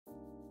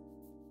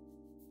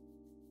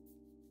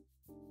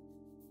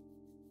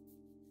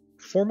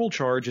Formal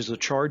charge is a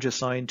charge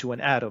assigned to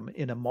an atom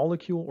in a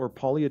molecule or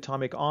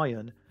polyatomic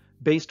ion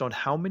based on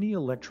how many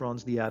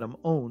electrons the atom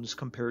owns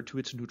compared to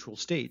its neutral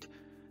state.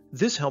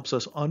 This helps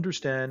us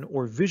understand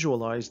or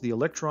visualize the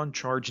electron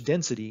charge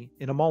density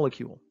in a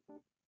molecule.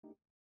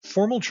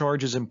 Formal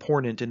charge is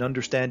important in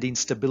understanding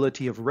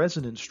stability of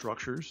resonance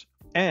structures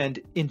and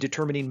in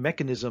determining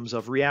mechanisms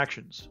of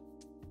reactions.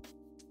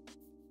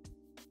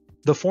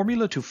 The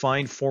formula to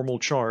find formal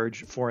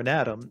charge for an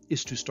atom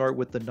is to start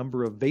with the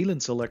number of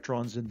valence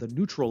electrons in the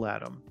neutral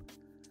atom,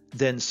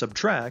 then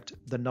subtract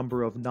the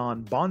number of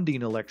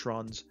non-bonding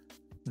electrons,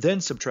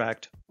 then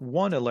subtract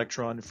one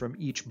electron from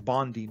each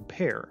bonding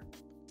pair.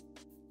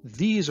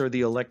 These are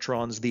the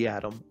electrons the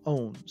atom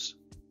owns.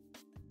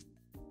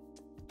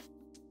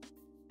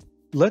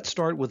 Let's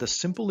start with a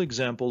simple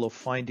example of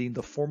finding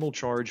the formal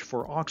charge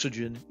for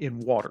oxygen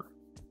in water.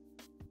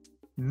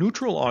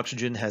 Neutral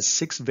oxygen has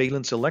 6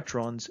 valence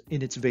electrons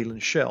in its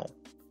valence shell.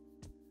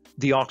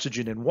 The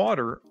oxygen in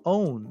water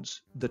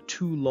owns the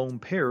 2 lone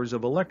pairs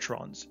of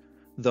electrons.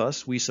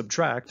 Thus, we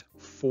subtract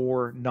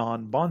 4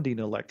 non-bonding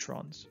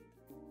electrons.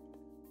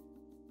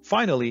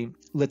 Finally,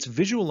 let's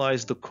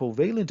visualize the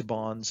covalent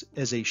bonds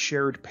as a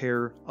shared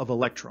pair of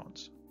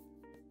electrons.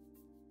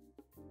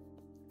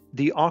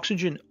 The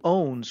oxygen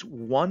owns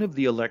one of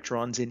the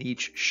electrons in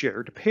each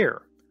shared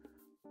pair.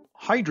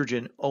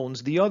 Hydrogen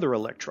owns the other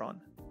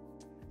electron.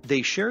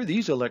 They share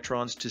these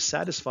electrons to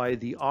satisfy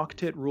the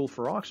octet rule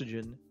for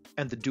oxygen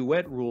and the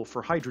duet rule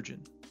for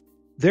hydrogen.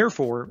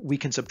 Therefore, we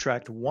can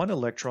subtract 1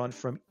 electron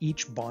from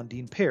each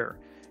bonding pair,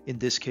 in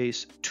this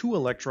case 2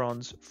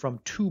 electrons from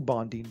 2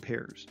 bonding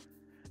pairs,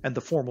 and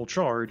the formal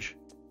charge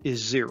is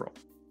 0.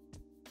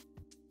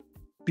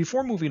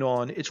 Before moving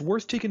on, it's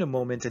worth taking a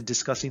moment and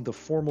discussing the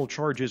formal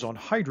charges on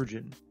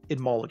hydrogen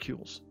in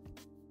molecules.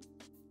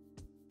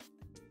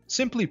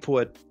 Simply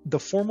put,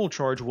 the formal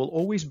charge will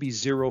always be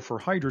 0 for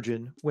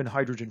hydrogen when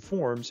hydrogen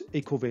forms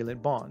a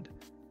covalent bond.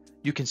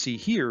 You can see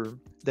here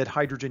that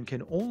hydrogen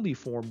can only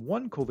form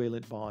one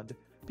covalent bond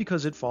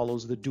because it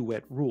follows the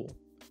duet rule.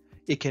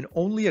 It can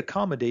only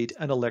accommodate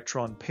an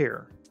electron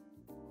pair.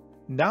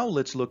 Now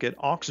let's look at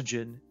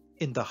oxygen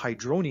in the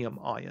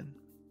hydronium ion.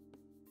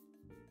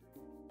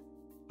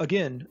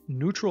 Again,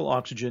 neutral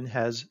oxygen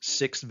has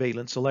 6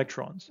 valence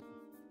electrons.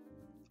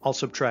 I'll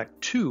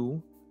subtract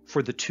 2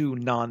 for the 2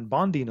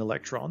 non-bonding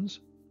electrons,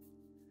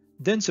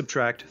 then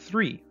subtract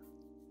 3,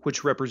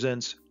 which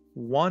represents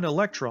 1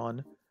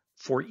 electron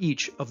for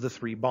each of the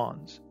 3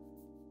 bonds.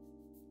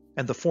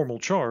 And the formal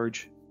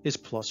charge is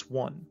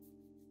 +1.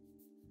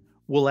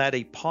 We'll add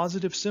a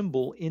positive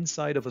symbol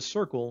inside of a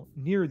circle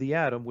near the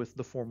atom with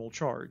the formal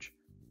charge.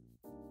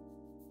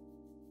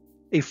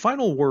 A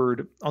final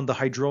word on the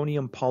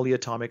hydronium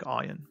polyatomic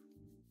ion.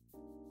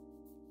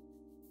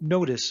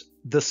 Notice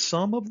the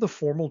sum of the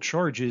formal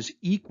charges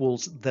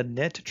equals the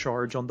net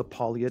charge on the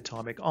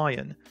polyatomic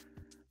ion.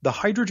 The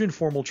hydrogen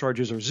formal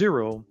charges are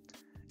 0,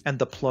 and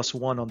the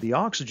 +1 on the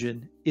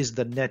oxygen is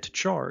the net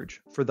charge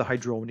for the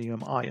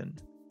hydronium ion.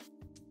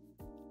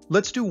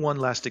 Let's do one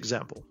last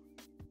example.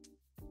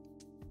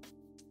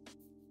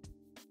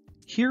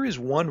 Here is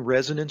one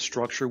resonance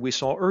structure we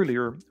saw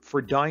earlier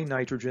for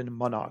dinitrogen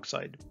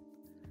monoxide.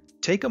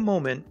 Take a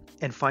moment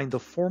and find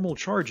the formal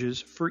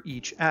charges for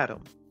each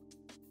atom.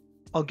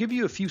 I'll give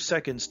you a few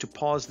seconds to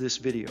pause this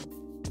video.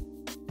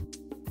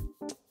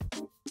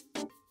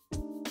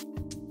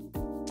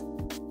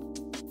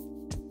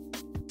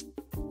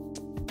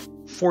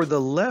 For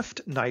the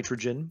left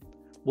nitrogen,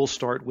 we'll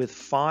start with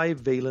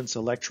 5 valence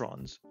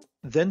electrons,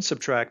 then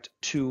subtract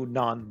 2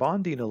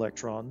 non-bonding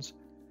electrons,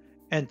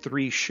 and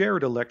 3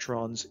 shared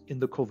electrons in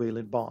the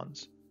covalent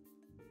bonds.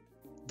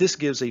 This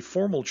gives a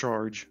formal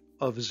charge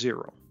of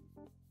 0.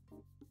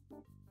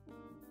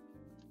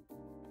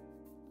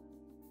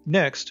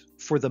 Next,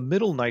 for the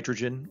middle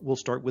nitrogen, we'll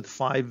start with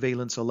 5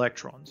 valence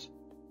electrons.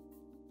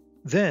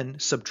 Then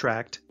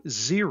subtract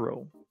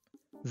 0.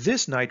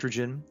 This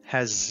nitrogen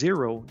has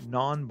 0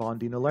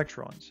 non-bonding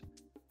electrons.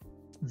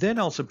 Then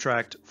I'll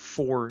subtract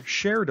 4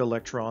 shared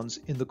electrons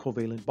in the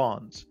covalent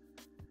bonds.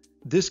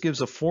 This gives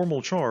a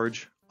formal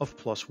charge of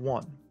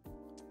 +1.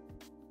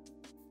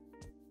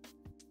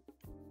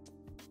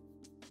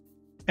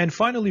 And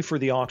finally, for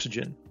the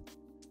oxygen,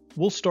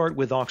 we'll start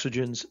with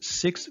oxygen's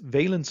 6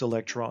 valence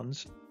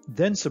electrons,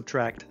 then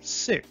subtract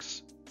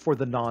 6 for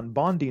the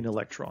non-bonding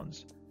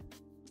electrons.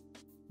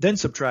 Then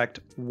subtract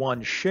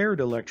 1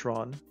 shared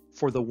electron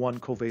for the 1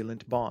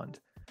 covalent bond.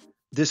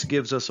 This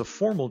gives us a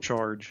formal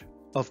charge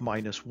of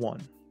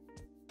 -1.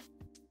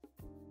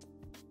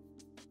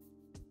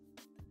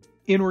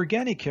 In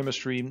organic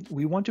chemistry,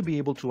 we want to be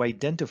able to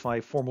identify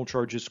formal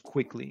charges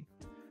quickly.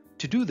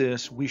 To do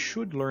this, we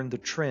should learn the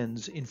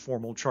trends in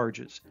formal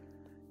charges.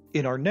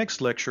 In our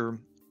next lecture,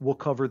 we'll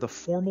cover the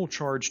formal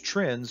charge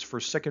trends for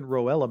second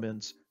row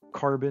elements,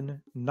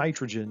 carbon,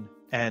 nitrogen,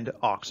 and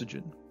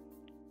oxygen.